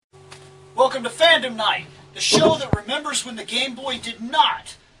Welcome to Fandom Night, the show that remembers when the Game Boy did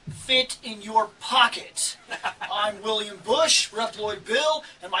not fit in your pocket. I'm William Bush, Reploid Bill,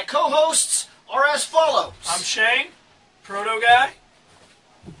 and my co-hosts are as follows. I'm Shane, Proto Guy.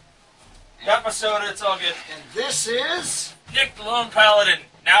 Got my soda, it's all good. And this is... Nick the Lone Paladin,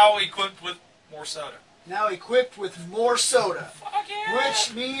 now equipped with more soda. Now equipped with more soda. Fuck yeah!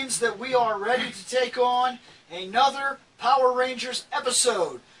 Which means that we are ready to take on another Power Rangers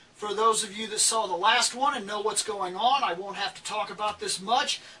episode. For those of you that saw the last one and know what's going on, I won't have to talk about this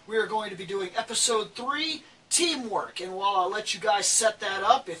much. We are going to be doing episode 3, Teamwork. And while I'll let you guys set that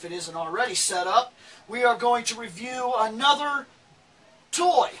up, if it isn't already set up, we are going to review another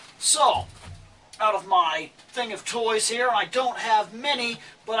toy. So, out of my thing of toys here, I don't have many,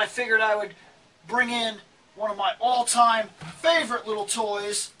 but I figured I would bring in one of my all-time favorite little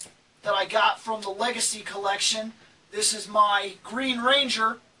toys that I got from the Legacy Collection. This is my Green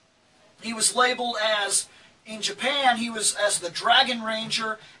Ranger. He was labeled as, in Japan, he was as the Dragon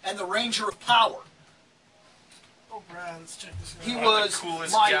Ranger and the Ranger of Power. Oh, Brad, let's check this out. He One was of the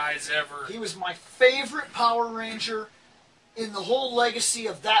coolest my, guys ever. He was my favorite Power Ranger in the whole legacy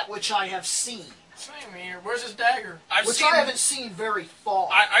of that which I have seen. Same here. Where's his dagger? I haven't seen very far.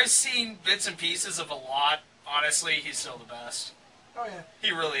 I've seen bits and pieces of a lot. Honestly, he's still the best. Oh, yeah. He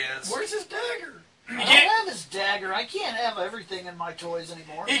really is. Where's his dagger? I don't have his dagger. I can't have everything in my toys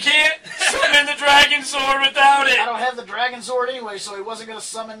anymore. He can't summon the dragon sword without it. I don't have the Dragon Sword anyway, so he wasn't going to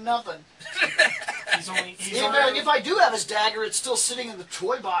summon nothing. If I do have his dagger, it's still sitting in the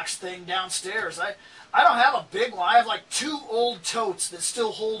toy box thing downstairs. I don't have a big one. I have like 2 old totes that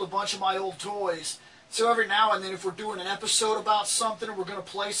still hold a bunch of my old toys. So every now and then, if we're doing an episode about something or we're going to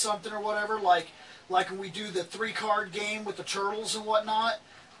play something or whatever, like when we do the 3-card game with the turtles and whatnot,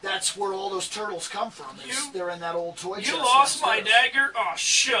 that's where all those turtles come from. They're in that old toy chest. You lost my dagger? Oh,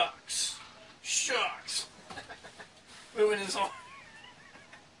 shucks. Shucks. Moving his arm.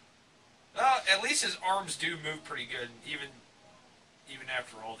 At least his arms do move pretty good, even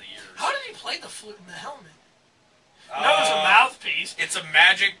after all the years. How did he play the flute in the helmet? No, it's a mouthpiece. It's a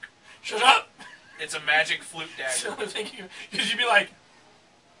magic... Shut up! It's a magic flute dagger. Because you'd be like...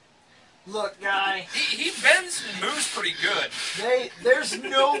 Look, guy. He bends and moves pretty good. There's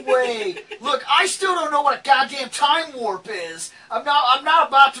no way. Look, I still don't know what a goddamn time warp is. I'm not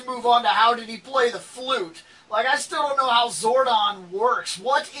about to move on to how did he play the flute. Like, I still don't know how Zordon works.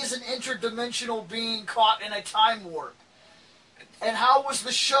 What is an interdimensional being caught in a time warp? And how was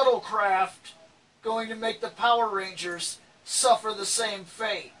the shuttlecraft going to make the Power Rangers suffer the same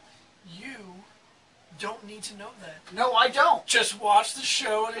fate? You don't need to know that. No, I don't. Just watch the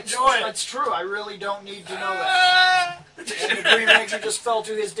show and enjoy it. That's true. I really don't need to know that. And the Green Ranger just fell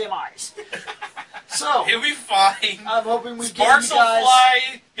to his demise. So he'll be fine. I'm hoping we Sparks get you guys. will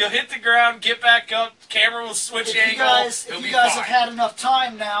fly. He'll hit the ground, get back up. Camera will switch angle. If you guys have had enough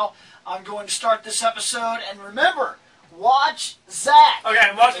time now, I'm going to start this episode. And remember, watch Zach. Okay,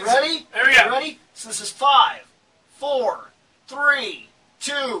 I'm watching. Ready? There we go. Ready? So this is 5, 4, 3,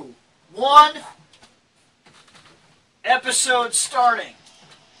 2, 1. Episode starting.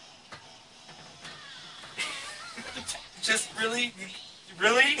 Just really?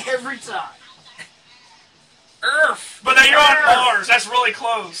 Every time. Earth! But now you're on Mars. That's really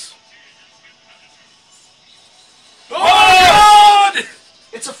close. Oh, God!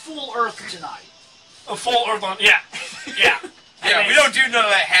 It's a full Earth tonight. A full Earth on. Yeah. Yeah. Yeah, we don't do none of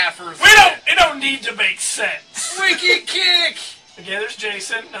that half Earth. It don't need to make sense. Wicked kick! Okay, there's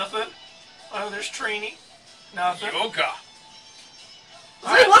Jason. Nothing. Oh, there's Trini. Nothing. Yoga.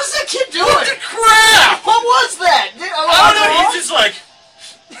 Hey, what is that kid doing? What the crap? What was that? I don't know, he's just like...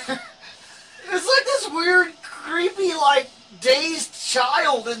 It's like this weird, creepy, like, dazed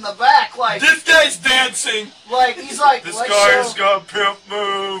child in the back, like... This guy's dancing! Like, he's like... This guy's got pimp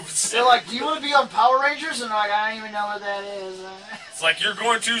moves! They're like, do you want to be on Power Rangers? And they're like, I don't even know what that is. It's like, you're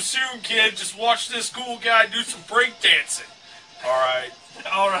going too soon, kid. Just watch this cool guy do some break dancing. Alright.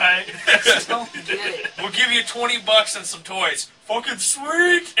 Alright. Don't get it. We'll give you $20 and some toys. Fucking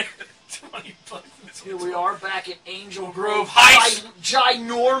sweet! $20. Here we are back at Angel Grove Grove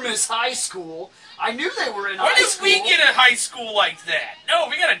ginormous high school. I knew they were in Why high did school. we get a high school like that? No,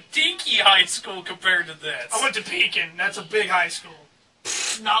 we got a dinky high school compared to this. I went to Pekin. That's a big high school.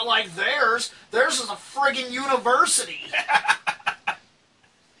 Not like theirs. Theirs is a friggin' university.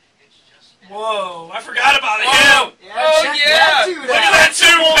 Whoa, I forgot about it. Oh, Check that dude Look at that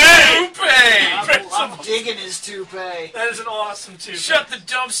toupee! I'm digging his toupee. That is an awesome toupee. Shut the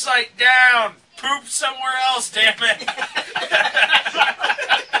dump site down! Poop somewhere else, damn it!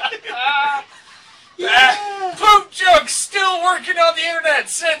 Yeah. Poop joke's still working on the internet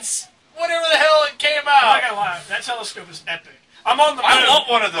since whenever the hell it came I'm not out. gonna lie, that telescope is epic. I'm on the moon. I want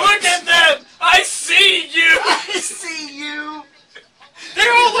one of those. Look at them! I see you! I see you. They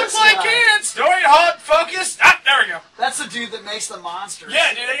all look This like guy. ants. Don't hot focus. Ah, there we go. That's the dude that makes the monsters. Yeah,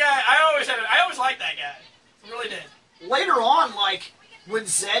 dude, that guy, I always liked that guy. I really did. Later on, like, when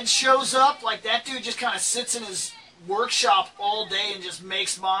Zed shows up, like, that dude just kind of sits in his workshop all day and just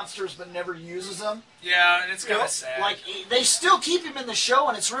makes monsters but never uses them. Yeah, and it's kind of sad. Like, they still keep him in the show,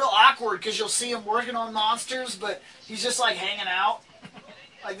 and it's real awkward because you'll see him working on monsters, but he's just, like, hanging out.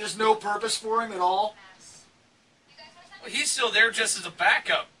 Like, there's no purpose for him at all. Well, he's still there just as a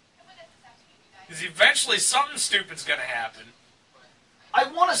backup. Because eventually something stupid's going to happen. I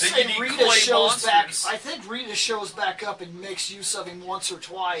want to Then say you need Rita clay shows back. monsters. I think Rita shows back up and makes use of him once or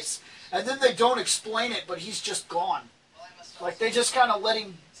twice, and then they don't explain it, but he's just gone. Like, they just kind of let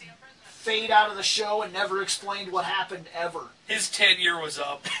him fade out of the show and never explained what happened ever. His tenure was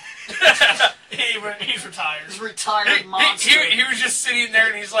up. He's retired. He's a retired monster. He was just sitting there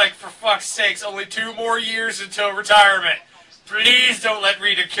and he's like, for fuck's sakes, only 2 more years until retirement. Please don't let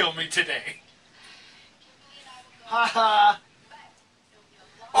Rita kill me today. Haha.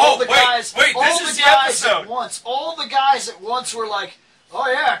 Oh, the wait, guys, wait, all this the is the guys episode. At once, all the guys at once were like, "Oh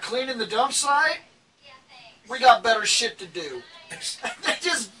yeah, cleaning the dump site. We got better shit to do." They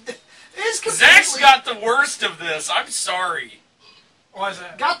just, it's Zach's completely got the worst of this. I'm sorry. Why is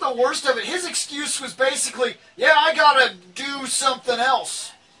that? got the worst of it. His excuse was basically, "Yeah, I gotta do something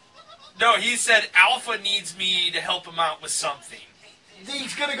else." No, he said Alpha needs me to help him out with something.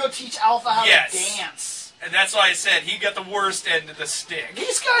 He's gonna go teach Alpha how Yes. to dance. And that's why I said he got the worst end of the stick.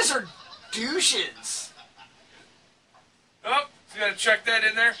 These guys are douches. Oh, you gotta check that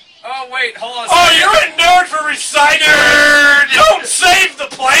in there. Oh, wait, hold on a Oh, second. you're a nerd for recycling! Nerd! Don't save the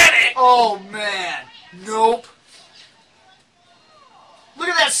planet! Oh man, nope. Look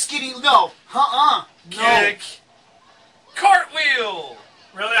at that skinny. No, no. Kick. Cartwheel.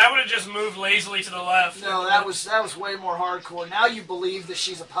 Really, I would have just moved lazily to the left. No, that was way more hardcore. Now you believe that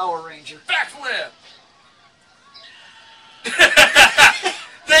she's a Power Ranger. Backflip.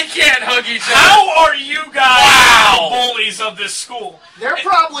 They can't hug each other. How are you guys Wow. the bullies of this school? They're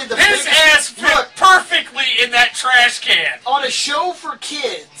probably the His biggest. ass fit Look, perfectly in that trash can. on a show for It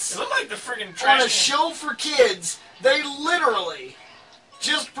kids, looked like the friggin' on trash a can. show for kids, they literally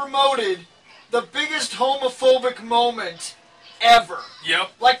just promoted the biggest homophobic moment ever.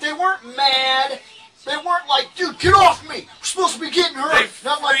 Yep. Like, they weren't mad. They weren't like, "Dude, get off me. We're supposed to be getting hurt." They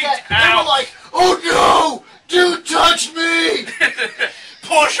Nothing like that. freaked They out. were like, "Oh no! Dude, touch me!"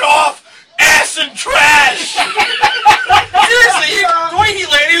 Push off! Ass and trash! Seriously, the way he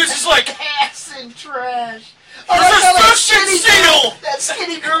landed, he was just like, Ass and trash. There's like how a suction seal! That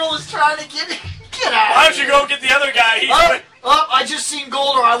skinny girl is trying to get out. Why don't you go get the other guy? He's I just seen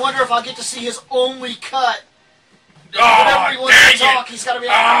Goldar. I wonder if I'll get to see his only cut. oh, Whenever he wants dang to talk, it. he's got to be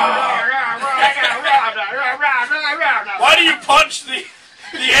like, Why do you punch the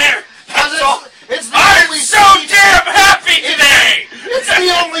air? That's all. it's the I'm only so scene- damn happy today! It's the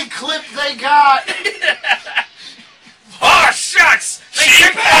only clip they got. Oh, shucks! They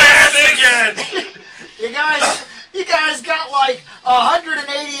kicked my ass again! You guys got like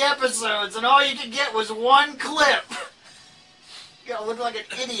 180 episodes, and all you could get was one clip. You gotta look like an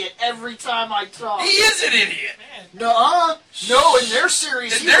idiot every time I talk. He is an idiot. No, in their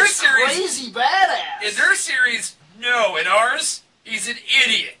series, In he their was series- crazy badass. In their series, no. In ours, he's an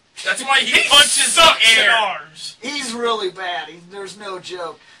idiot. That's why he punches the sucks in air. ours. He's really bad. There's no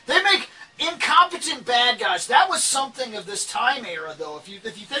joke. They make incompetent bad guys. That was something of this time era, though. If you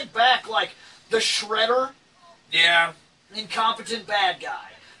think back, like the Shredder, Yeah. incompetent bad guy.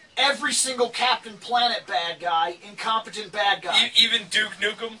 Every single Captain Planet bad guy, incompetent bad guy. Even Duke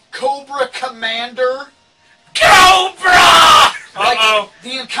Nukem. Cobra Commander. Cobra! Like, Uh-oh.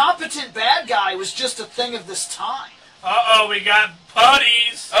 the incompetent bad guy was just a thing of this time. Uh-oh, we got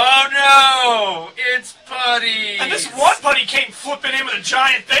putties. Oh no! It's Putty! And this one putty came flipping in with a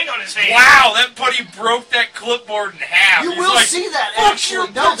giant thing on his hand. Wow, that Putty broke that clipboard in half. You He's will like, see that, "Fuck actually.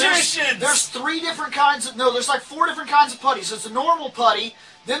 your No, petitions!" there's 3 different kinds of... No, there's like 4 different kinds of putties. There's the normal putty.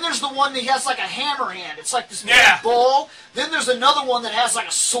 Then there's the one that has like a hammer hand. It's like this big Yeah. ball. Then there's another one that has like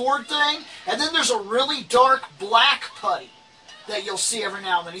a sword thing. And then there's a really dark black putty that you'll see every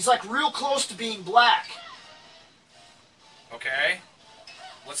now and then. He's like real close to being black. Okay.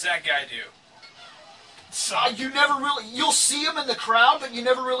 What's that guy do? You'll see him in the crowd, but you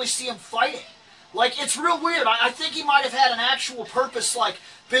never really see him fighting. Like, it's real weird. I think he might have had an actual purpose, like,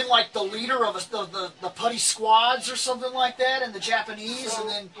 been like the leader of the putty squads or something like that in the Japanese, So, and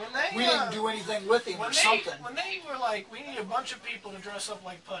then when they, we didn't do anything with him or something. When they were like, we need a bunch of people to dress up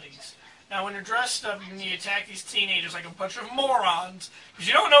like putties. Now, when you're dressed up and you attack these teenagers like a bunch of morons, because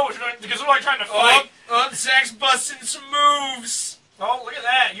you don't know what you're doing, because they're like trying to fight. Zach's busting some moves. Oh, look at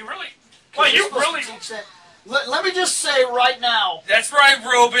that. You really... Well, you really... Let me just say right now. That's right,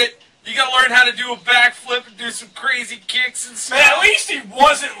 Robit. You gotta learn how to do a backflip and do some crazy kicks and stuff. Man, at least he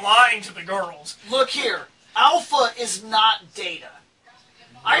wasn't lying to the girls. Look here. Alpha is not Data.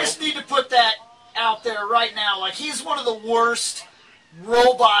 Nope. I just need to put that out there right now. Like, he's one of the worst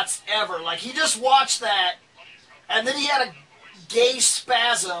robots ever. Like, he just watched that, and then he had a gay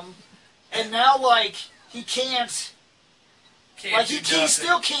spasm, and now, like, he can't like, he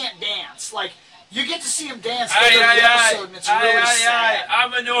still can't dance. Like, you get to see him dance later in the episode, and it's really sad.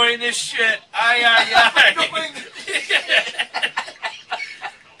 I'm annoying this shit.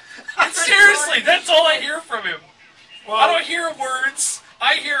 Seriously, that's all I hear from him. Well, I don't hear words.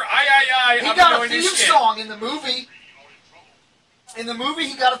 I hear He got a theme song in the movie. In the movie,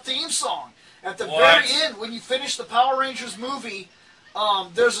 he got a theme song. At the very end, when you finish the Power Rangers movie,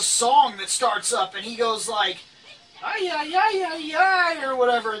 there's a song that starts up, and he goes like, or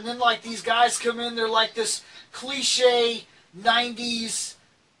whatever, and then like these guys come in, they're like this cliche 90s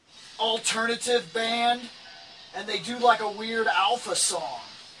alternative band, and they do like a weird Alpha song.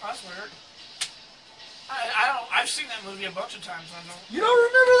 That's weird. I've seen that movie a bunch of times. I don't. You don't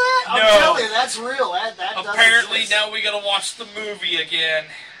remember that? No. I'm telling you, that's real. That Apparently now we gotta watch the movie again.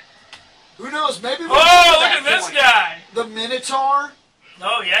 Who knows? Maybe. Look at this guy. The Minotaur.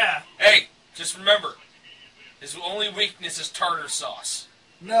 Oh yeah. Hey, just remember, his only weakness is tartar sauce.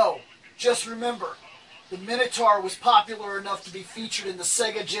 No, just remember, the Minotaur was popular enough to be featured in the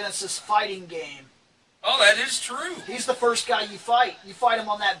Sega Genesis fighting game. Oh, that is true. He's the first guy you fight. You fight him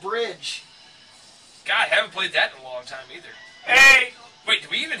on that bridge. God, I haven't played that in a long time either. Hey! Wait, do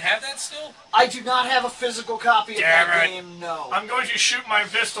we even have that still? I do not have a physical copy of that game, no. I'm going to shoot my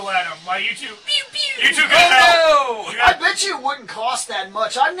pistol at him. Why, you two... Pew, pew. You two can help! I bet you it wouldn't cost that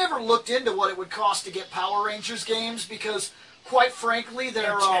much. I've never looked into what it would cost to get Power Rangers games because, quite frankly,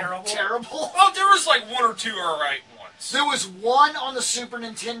 they're terrible. Well, there was like one or two alright ones. There was one on the Super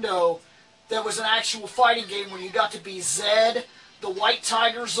Nintendo that was an actual fighting game where you got to be Zed, the White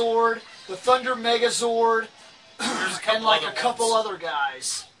Tiger Zord, the Thunder Megazord, and like a couple other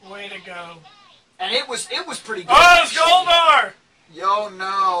guys. Way to go. And it was pretty good. Oh, it's Goldar! Yo,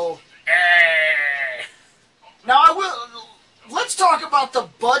 no. Now, let's talk about the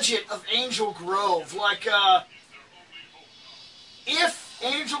budget of Angel Grove. Like, if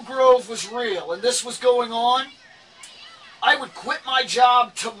Angel Grove was real and this was going on, I would quit my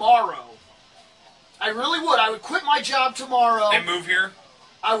job tomorrow. I really would. I would quit my job tomorrow. And move here?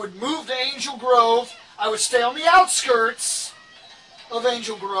 I would move to Angel Grove. I would stay on the outskirts of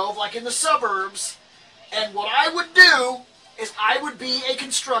Angel Grove, like in the suburbs. And what I would do is I would be a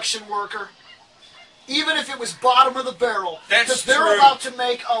construction worker, even if it was bottom of the barrel. That's because they're true. about to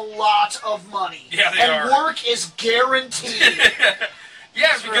make a lot of money. Yeah, they and are. work is guaranteed.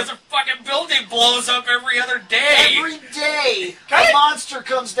 Yeah, because a fucking building blows up every other day. Every day, a monster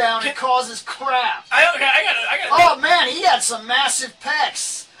comes down and causes crap. I got. Oh man, he had some massive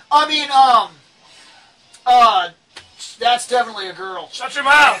pecs. I mean, that's definitely a girl. Shut your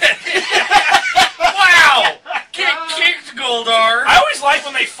mouth. Wow! Get kicked, Goldar. I always liked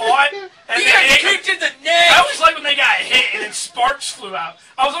when they fought. And He got kicked in the neck. I always liked when they got hit and then sparks flew out.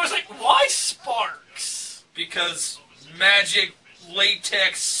 I was always like, why sparks? Because magic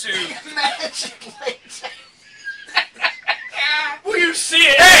latex suit. Magic latex. Will you see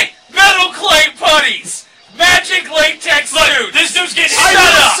it? Hey! Metal clay putties! Magic latex suit! This dude's getting I shut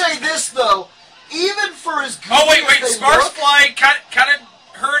up! will say this though, even for as good Oh, wait, as they sparks look, fly kind of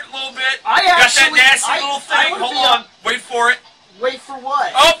hurt a little bit. I Got actually- that nasty I- little I thing. would Hold be on. Wait for it. wait for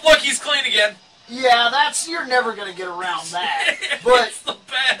what? Oh, look, he's clean again. Yeah, you're never gonna get around that. But It's the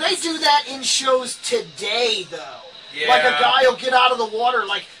best. they do that in shows today, though. Yeah. Like a guy will get out of the water,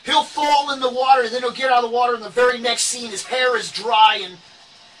 like he'll fall in the water, and then he'll get out of the water, and the very next scene, his hair is dry and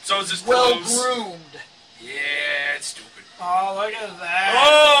So is his well clothes. groomed. Yeah, it's stupid. Oh, look at that.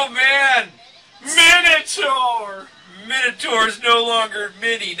 Oh, man. Minotaur! Minotaur's no longer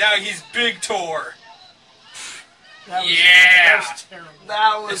mini. Now he's Big Tor. That was, Yeah. That was terrible.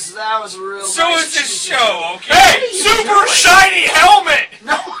 That was real. So nice is this cheesy show, joke. okay? Hey, super shiny helmet!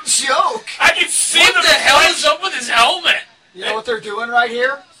 No joke. I can see What the hell flesh. is up with his helmet? You know what they're doing right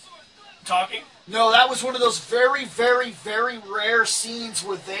here? Talking? No, that was one of those very, very, very rare scenes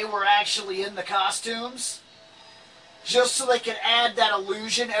where they were actually in the costumes. Just so they could add that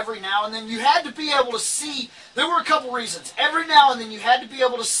illusion every now and then. You had to be able to see, there were a couple reasons. Every now and then you had to be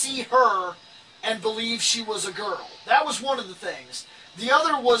able to see her and believe she was a girl. That was one of the things. The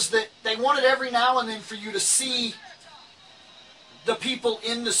other was that they wanted every now and then for you to see the people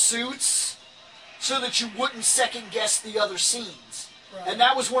in the suits so that you wouldn't second guess the other scenes. Right. And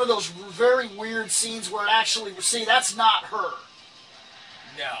that was one of those very weird scenes where it actually, see, that's not her.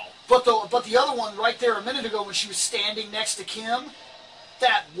 No. But the other one right there a minute ago when she was standing next to Kim,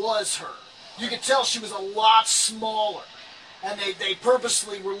 that was her. You could tell she was a lot smaller. And they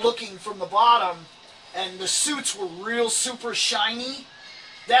purposely were looking from the bottom, and the suits were real super shiny.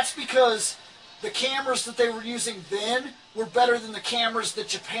 That's because the cameras that they were using then were better than the cameras that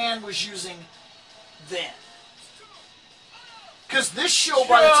Japan was using then. Because this show,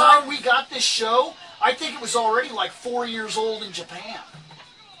 by the time we got this show, I think it was already like 4 years old in Japan.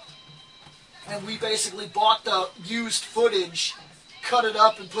 And we basically bought the used footage, cut it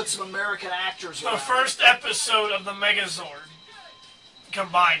up, and put some American actors around. The first episode of the Megazord.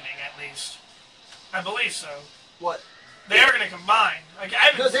 Combining, at least. I believe so. What? They are going to combine. Like,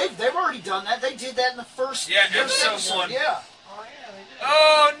 no, they've already done that. They did that in the first episode 1. Yeah. Oh, yeah, they did.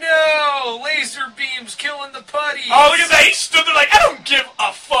 Oh, no! Laser beams killing the putties! Oh, yeah, they stood there like, I don't give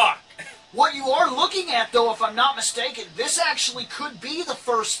a fuck! What you are looking at, though, if I'm not mistaken, this actually could be the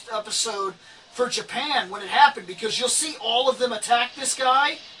first episode for Japan when it happened, because you'll see all of them attack this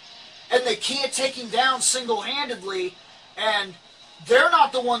guy, and they can't take him down single-handedly, and they're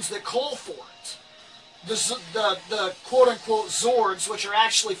not the ones that call for it. The quote-unquote Zords, which are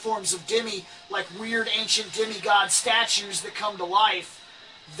actually forms of like weird ancient demigod statues that come to life,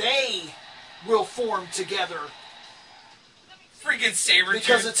 they will form together. Freaking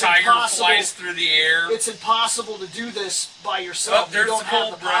saber-toothed tiger flies through the air. It's impossible to do this by yourself. Oh, there's you don't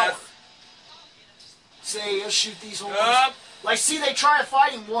have the power. breath. See, he'll shoot these horns. Like, see, they try to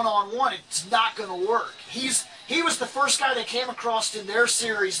fight him one-on-one. It's not going to work. He was the first guy they came across in their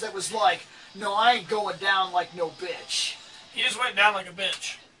series that was like, no, I ain't going down like no bitch. He just went down like a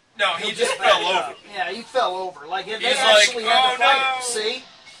bitch. No, he just fell over. Yeah, he fell over. Like, they He's actually like, had to fight him. no. See?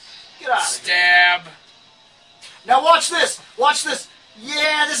 Get out of here. Stab. Now watch this. Watch this.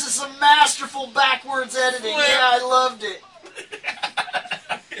 Yeah, this is some masterful backwards editing. Flip. Yeah, I loved it.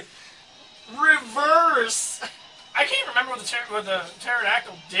 Reverse. I can't remember what the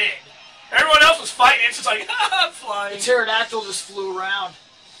pterodactyl did. Everyone else was fighting. It's just like, I'm flying. The pterodactyl just flew around.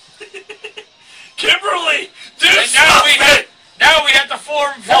 Kimberly, do something! Now we have to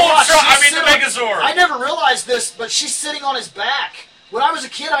form the Megazord. I never realized this, but she's sitting on his back. When I was a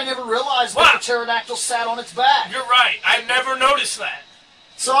kid, I never realized that the pterodactyl sat on its back. You're right. I never noticed that.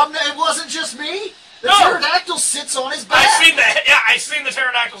 So it wasn't just me? The pterodactyl sits on his back. I seen the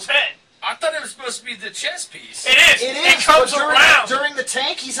pterodactyl's head. I thought it was supposed to be the chess piece. It is. It comes around. During the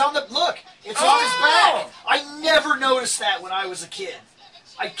tank, he's on the... Look, it's on his back. I never noticed that when I was a kid.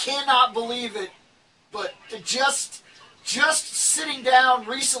 I cannot believe it. But just sitting down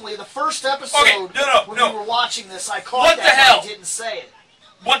recently, the first episode, when we were watching this, I caught that and I didn't say it.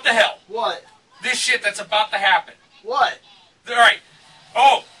 What the hell? What? This shit that's about to happen. What? All right.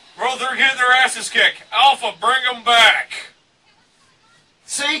 Oh, well, they're getting their asses kicked. Alpha, bring them back.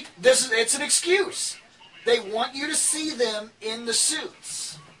 See, it's an excuse. They want you to see them in the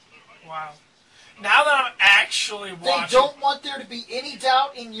suits. Wow. Now that I'm actually watching... They don't want there to be any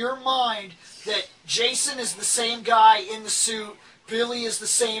doubt in your mind that Jason is the same guy in the suit, Billy is the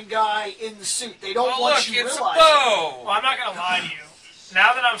same guy in the suit. They don't want you to realize it. Well, I'm not going to lie to you.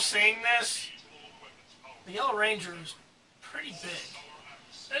 Now that I'm seeing this, the Yellow Ranger is pretty big.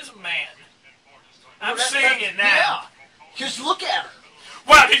 There's a man. I'm seeing it now. Yeah. Because look at her.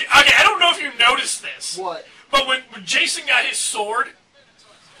 Wow, okay, I don't know if you noticed this. What? But when Jason got his sword,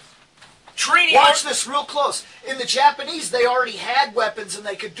 watch this real close. In the Japanese, they already had weapons and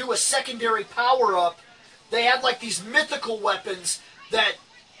they could do a secondary power-up. They had like these mythical weapons that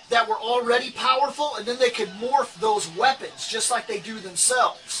were already powerful, and then they could morph those weapons just like they do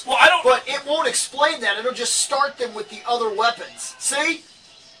themselves. Well, I don't... But it won't explain that. It'll just start them with the other weapons. See?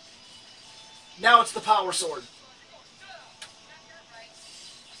 Now it's the power sword.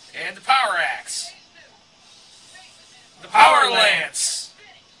 And the power axe. The power lance.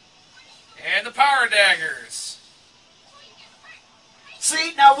 And the power daggers.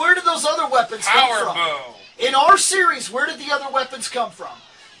 See, now where did those other weapons come from? Power bow. In our series, where did the other weapons come from?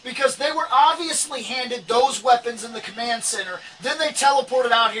 Because they were obviously handed those weapons in the command center. Then they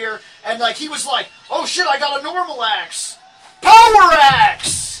teleported out here, and like he was like, oh shit, I got a normal axe. Power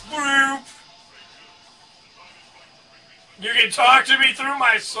axe! Bloop. You can talk to me through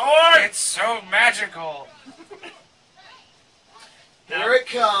my sword? It's so magical. Here it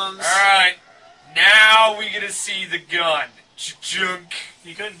comes. Alright, now we get to see the gun. Junk.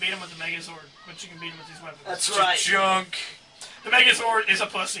 You couldn't beat him with the Megazord, but you can beat him with these weapons. That's right. Junk. The Megazord is a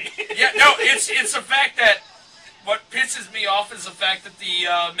pussy. Yeah, no, it's the fact that what pisses me off is the fact that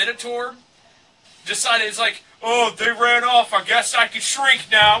the Minotaur decided it's like, oh, they ran off. I guess I can shrink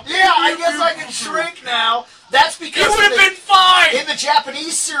now. Yeah, I guess I can shrink now. That's because It would have been fine. in the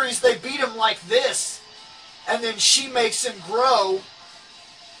Japanese series they beat him like this, and then she makes him grow.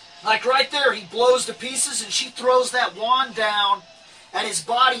 Like right there, he blows to pieces, and she throws that wand down, and his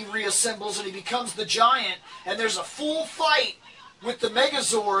body reassembles, and he becomes the giant. And there's a full fight with the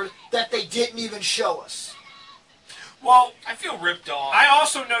Megazord that they didn't even show us. Well, I feel ripped off. I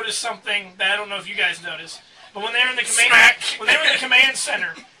also noticed something that I don't know if you guys noticed, but when they were in the command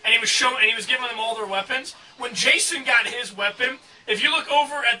center, and he was giving them all their weapons, when Jason got his weapon, if you look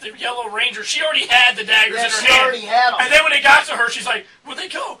over at the Yellow Ranger, she already had the daggers in her she hand. already had them. And then when it got to her, she's like, "Where'd they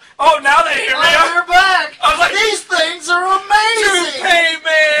go? Oh, now they hear me." Oh, they're back. I was like, These things are amazing. Hey,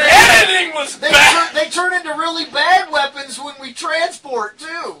 man. The editing was bad. They turn into really bad weapons when we transport,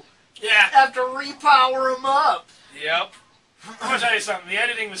 too. Yeah. Have to repower them up. Yep. I'm gonna tell you something. The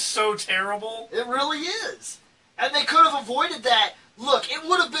editing was so terrible. It really is. And they could have avoided that. Look, it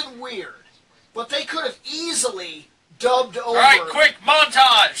would have been weird, but they could have easily dubbed over. All right, quick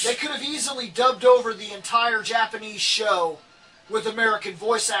montage. They could have easily dubbed over the entire Japanese show with American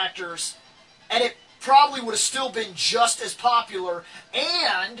voice actors, and it probably would have still been just as popular.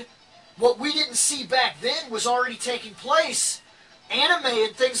 And what we didn't see back then was already taking place. Anime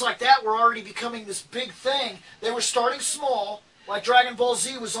and things like that were already becoming this big thing. They were starting small, like Dragon Ball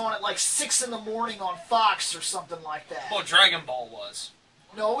Z was on at like 6 in the morning on Fox or something like that. Well, Dragon Ball was.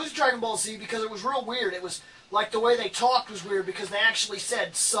 No, it was Dragon Ball Z because it was real weird. It was like the way they talked was weird because they actually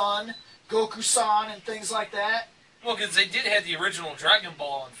said son, Goku-san, and things like that. Well, because they did have the original Dragon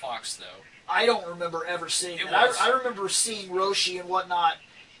Ball on Fox, though. I don't remember ever seeing it. I remember seeing Roshi and whatnot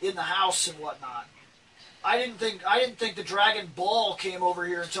in the house and whatnot. I didn't think the Dragon Ball came over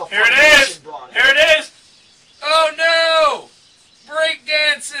here until Here it is. brought it. Here it is. Oh no! Break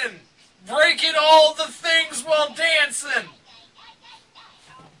dancing! Breaking all the things while dancing!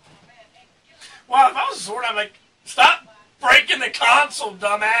 Wow, if I was Zord, I'm like, stop breaking the console,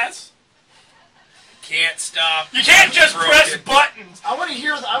 dumbass. Can't stop. You can't just press buttons. I want to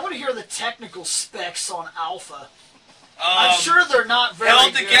hear the technical specs on Alpha. I'm sure they're not very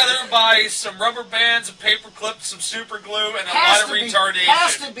held good. together by some rubber bands, a paper clip, some super glue, and a lot of retardation.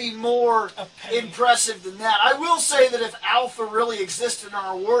 Has to be more impressive than that. I will say that if Alpha really existed in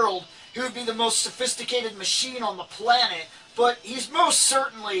our world, he would be the most sophisticated machine on the planet, but he's most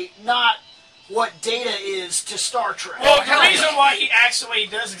certainly not what Data is to Star Trek. Well, the reason why he acts the way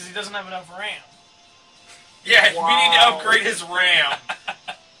he does is because he doesn't have enough RAM. Yeah, Wow. we need to upgrade his RAM.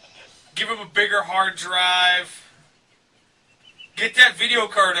 Give him a bigger hard drive. Get that video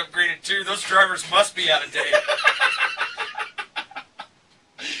card upgraded too. Those drivers must be out of date.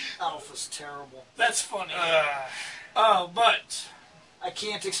 Alpha's terrible. That's funny. But I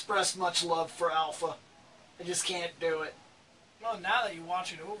can't express much love for Alpha. I just can't do it. well, now that you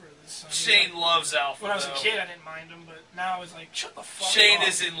watch it over this, Shane loves Alpha. when I was a though. kid, I didn't mind him, but now I was like, shut the fuck Shane up.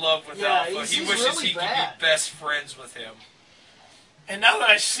 is in love with Yeah, Alpha. He he's wishes really he could bad. be best friends with him. And now that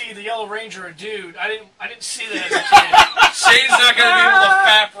I see the Yellow Ranger a dude, I didn't see that as a kid. Shane's not going to be able to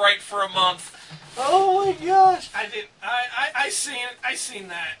fap right for a month. Oh my gosh. I seen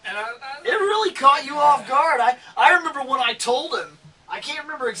that, and It really caught you off guard. I remember when I told him, I can't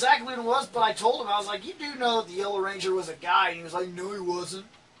remember exactly what it was, but I told him, I was like, you do know that the Yellow Ranger was a guy. And he was like, no, he wasn't.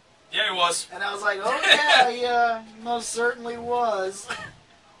 Yeah, he was. And I was like, oh yeah, he most certainly was.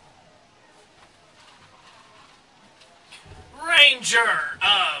 Ranger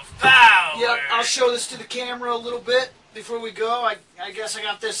of Power. Yep, I'll show this to the camera a little bit before we go. I guess I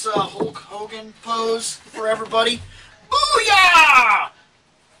got this Hulk Hogan pose for everybody. Booyah!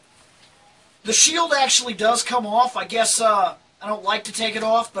 The shield actually does come off. I guess I don't like to take it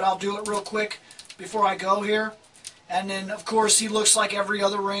off, but I'll do it real quick before I go here. And then, of course, he looks like every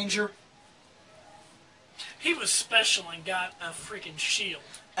other Ranger. He was special and got a freaking shield.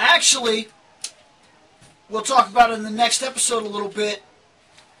 Actually, we'll talk about it in the next episode a little bit.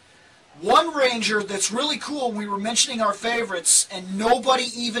 One Ranger that's really cool, and we were mentioning our favorites, and nobody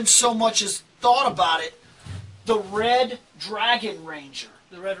even so much as thought about it, the Red Dragon Ranger.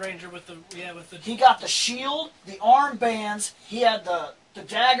 The Red Ranger with the He got the shield, the armbands, he had the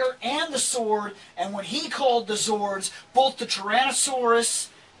dagger and the sword, and when he called the Zords, both the Tyrannosaurus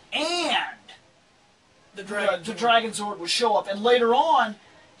and the Dragon the Dragon Zord would show up. And later on,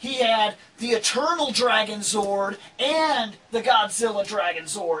 he had the Eternal Dragon Zord and the Godzilla Dragon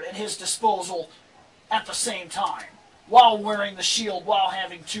Zord at his disposal at the same time, while wearing the shield, while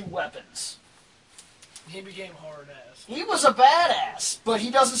having two weapons. He became hard ass. He was a badass, but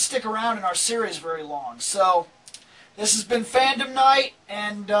he doesn't stick around in our series very long. So, this has been Fandom Night,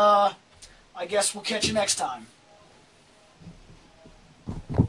 and I guess we'll catch you next time.